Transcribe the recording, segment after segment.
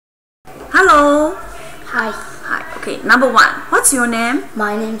Hello. Hi. Hi. Okay. Number 1. What's your name?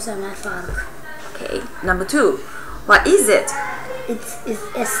 My name's Ömer Faruk. Okay. Number 2. What is it? It's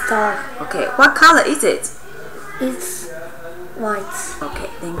a star. Okay. What color is it? It's white.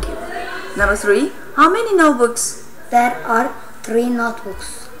 Okay. Thank you. Number 3. How many notebooks? There are 3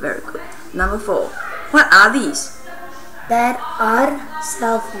 notebooks. Very good. Number 4. What are these? There are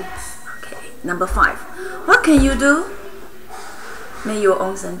cell phones. Okay. Number 5. What can you do? Make your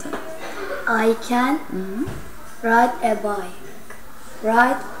own sentence. I can ride a bike.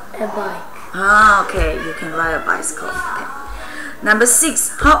 Ride a bike. Okay. You can ride a bicycle. Okay. Number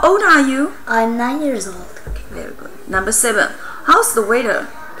 6. How old are you? I'm 9 years old. Okay. Very good. Number 7. How's the weather?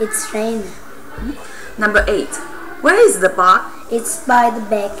 It's raining. Number 8. Where is the bar? It's by the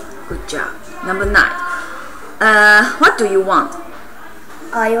back. Good job. Number 9. What do you want?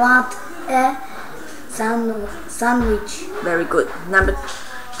 I want a sandwich. Very good. Number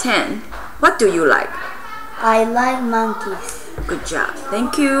 10. What do you like? I like monkeys. Good job.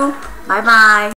 Thank you. Bye bye.